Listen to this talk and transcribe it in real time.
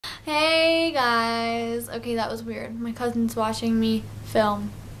Hey guys. Okay, that was weird. My cousin's watching me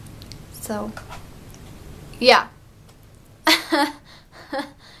film. So, yeah.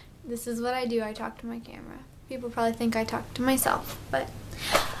 This is what I do. I talk to my camera. People probably think I talk to myself, but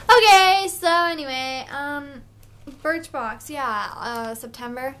okay. So anyway, Birchbox. Yeah,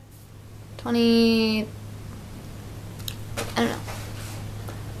 September 20. I don't know.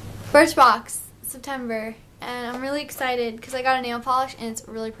 Birchbox, September. And I'm really excited because I got a nail polish and it's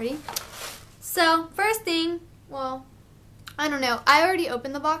really pretty. So, first thing, well, I don't know. I already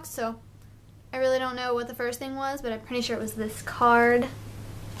opened the box, so I really don't know what the first thing was, but I'm pretty sure it was this card.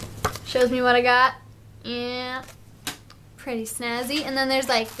 Shows me what I got. Yeah, pretty snazzy. And then there's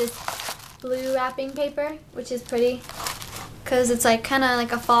like this blue wrapping paper, which is pretty because it's like kind of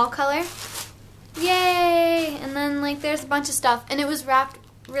like a fall color. Yay! And then like there's a bunch of stuff, and it was wrapped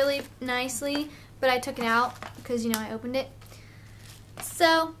really nicely. But I took it out because, you know, I opened it.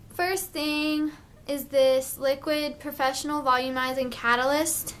 So, first thing is this Liquid Professional Volumizing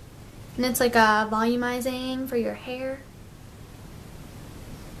Catalyst. And it's like a volumizing for your hair.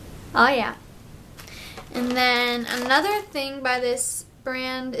 Oh, yeah. And then another thing by this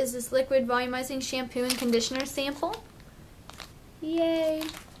brand is this Liquid Volumizing Shampoo and Conditioner sample. Yay.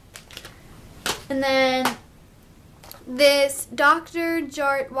 And then this Dr.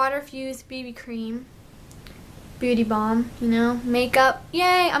 Jart Water Fused BB Cream. Beauty Balm, you know, makeup.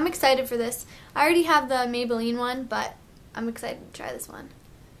 Yay, I'm excited for this. I already have the Maybelline one, but I'm excited to try this one.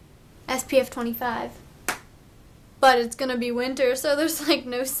 SPF 25. But it's going to be winter, so there's like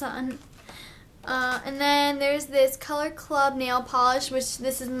no sun. And then there's this Color Club nail polish, which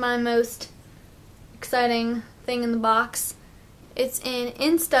this is my most exciting thing in the box. It's in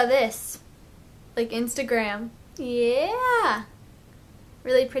This. Like Instagram. Yeah,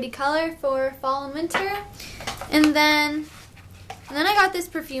 really pretty color for fall and winter. And then I got this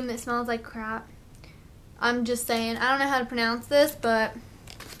perfume that smells like crap. I'm just saying, I don't know how to pronounce this, but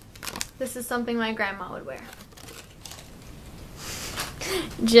this is something my grandma would wear.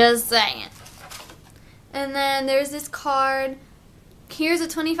 Just saying. And then there's this card. Here's a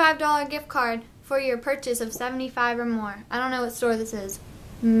 $25 gift card for your purchase of $75 or more. I don't know what store this is.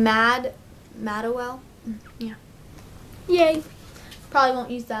 Madowell? Yeah. Yay. Probably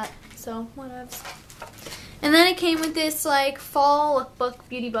won't use that, so whatever. And then it came with this like fall lookbook,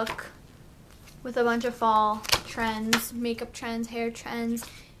 beauty book, with a bunch of fall trends, makeup trends, hair trends,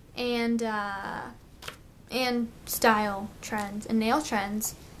 and style trends, and nail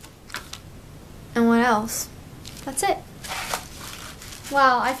trends. And what else? That's it.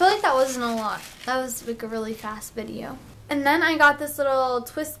 Wow, I feel like that wasn't a lot. That was like a really fast video. And then I got this little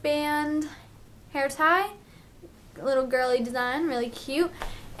twist band hair tie, little girly design, really cute.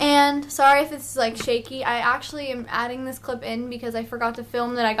 And sorry if it's like shaky. I actually am adding this clip in because I forgot to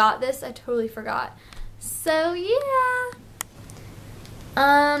film that I got this. I totally forgot. So yeah.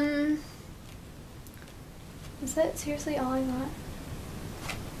 Is that seriously all I got?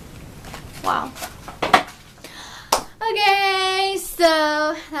 Wow. Okay,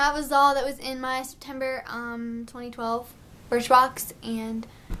 so that was all that was in my September 2012 Birchbox, and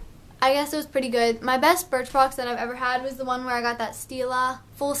I guess it was pretty good. My best Birchbox that I've ever had was the one where I got that Stila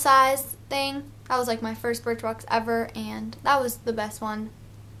full-size thing. That was like my first Birchbox ever, and that was the best one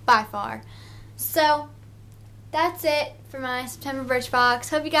by far. So, that's it for my September Birchbox.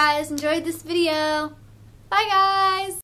 Hope you guys enjoyed this video. Bye, guys!